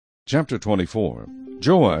Chapter 24.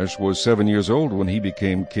 Joash was 7 years old when he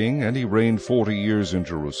became king, and he reigned 40 years in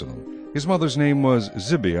Jerusalem. His mother's name was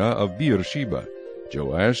Zibiah of Beersheba.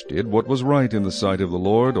 Joash did what was right in the sight of the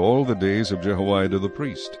Lord all the days of Jehoiada the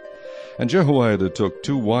priest. And Jehoiada took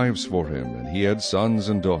 2 wives for him, and he had sons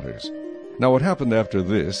and daughters. Now it happened after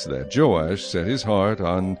this that Joash set his heart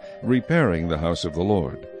on repairing the house of the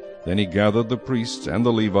Lord. Then he gathered the priests and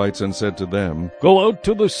the Levites and said to them, Go out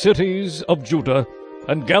to the cities of Judah,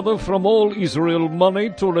 and gather from all Israel money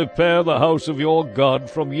to repair the house of your God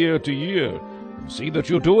from year to year, and see that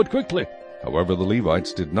you do it quickly. However, the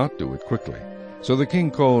Levites did not do it quickly. So the king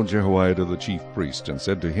called Jehoiada the chief priest, and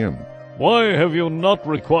said to him, Why have you not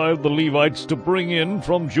required the Levites to bring in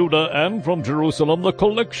from Judah and from Jerusalem the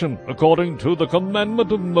collection, according to the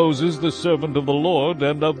commandment of Moses the servant of the Lord,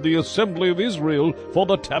 and of the assembly of Israel, for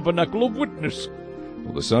the tabernacle of witness?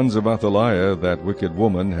 For the sons of Athaliah, that wicked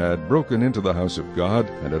woman, had broken into the house of God,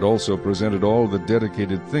 and had also presented all the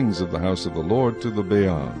dedicated things of the house of the Lord to the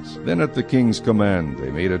Baals. Then at the king's command they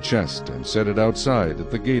made a chest, and set it outside at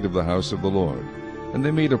the gate of the house of the Lord. And they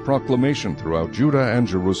made a proclamation throughout Judah and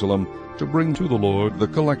Jerusalem to bring to the Lord the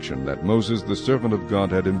collection that Moses the servant of God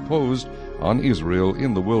had imposed on Israel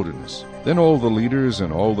in the wilderness. Then all the leaders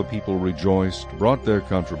and all the people rejoiced, brought their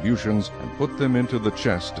contributions, and put them into the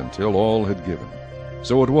chest until all had given.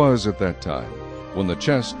 So it was at that time, when the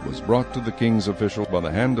chest was brought to the king's officials by the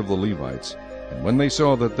hand of the Levites, and when they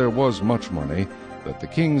saw that there was much money, that the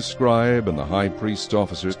king's scribe and the high priest's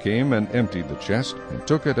officers came and emptied the chest, and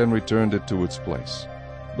took it and returned it to its place.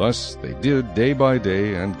 Thus they did day by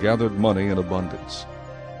day, and gathered money in abundance.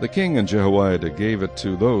 The king and Jehoiada gave it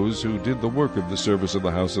to those who did the work of the service of the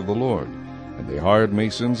house of the Lord, and they hired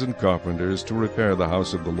masons and carpenters to repair the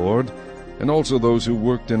house of the Lord, and also those who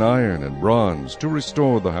worked in iron and bronze to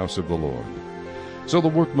restore the house of the Lord. So the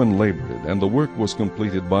workmen labored, and the work was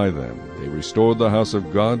completed by them. They restored the house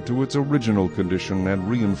of God to its original condition and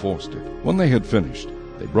reinforced it. When they had finished,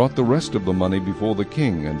 they brought the rest of the money before the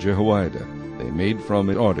king and Jehoiada. They made from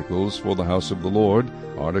it articles for the house of the Lord,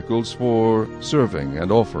 articles for serving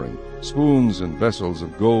and offering, spoons and vessels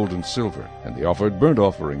of gold and silver. And they offered burnt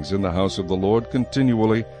offerings in the house of the Lord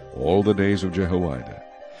continually all the days of Jehoiada.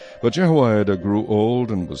 But Jehoiada grew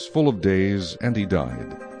old and was full of days, and he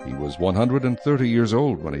died. He was 130 years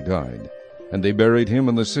old when he died. And they buried him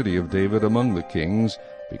in the city of David among the kings,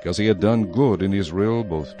 because he had done good in Israel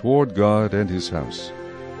both toward God and his house.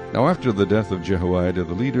 Now after the death of Jehoiada,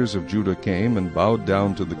 the leaders of Judah came and bowed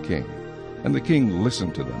down to the king, and the king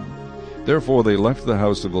listened to them. Therefore they left the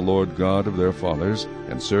house of the Lord God of their fathers,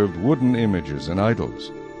 and served wooden images and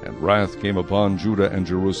idols. And wrath came upon Judah and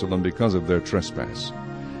Jerusalem because of their trespass.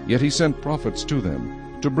 Yet he sent prophets to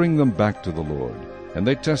them, to bring them back to the Lord. And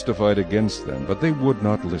they testified against them, but they would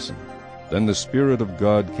not listen. Then the Spirit of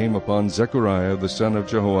God came upon Zechariah the son of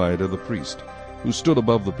Jehoiada the priest, who stood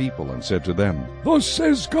above the people, and said to them, Thus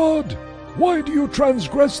says God, Why do you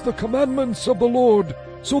transgress the commandments of the Lord,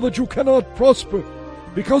 so that you cannot prosper?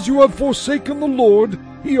 Because you have forsaken the Lord,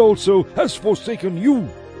 he also has forsaken you.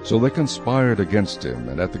 So they conspired against him,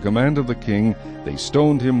 and at the command of the king they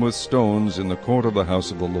stoned him with stones in the court of the house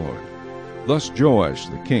of the Lord. Thus Joash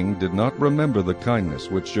the king did not remember the kindness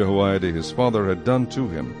which Jehoiada his father had done to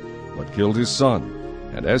him, but killed his son.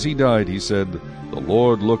 And as he died he said, The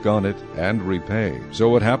Lord look on it, and repay.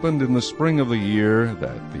 So it happened in the spring of the year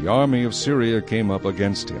that the army of Syria came up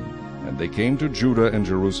against him. And they came to Judah and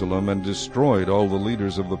Jerusalem, and destroyed all the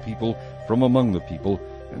leaders of the people from among the people,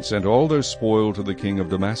 and sent all their spoil to the king of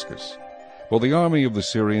Damascus. For the army of the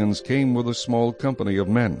Syrians came with a small company of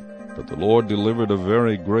men, but the Lord delivered a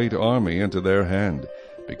very great army into their hand,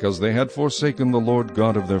 because they had forsaken the Lord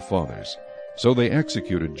God of their fathers. So they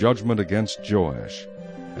executed judgment against Joash.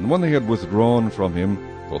 And when they had withdrawn from him,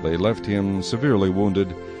 for they left him severely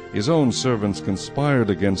wounded, his own servants conspired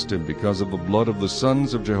against him because of the blood of the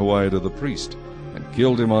sons of Jehoiada the priest, and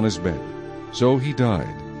killed him on his bed. So he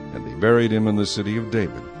died, and they buried him in the city of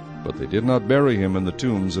David, but they did not bury him in the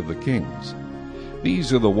tombs of the kings.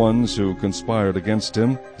 These are the ones who conspired against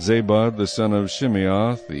him, Zabad the son of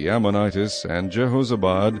Shimeath the Ammonitess, and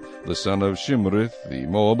Jehozabad the son of Shimrith the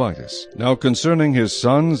Moabitess. Now concerning his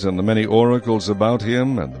sons and the many oracles about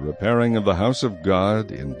him, and the repairing of the house of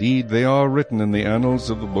God, indeed they are written in the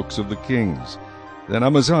annals of the books of the kings. Then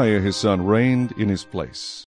Amaziah his son reigned in his place.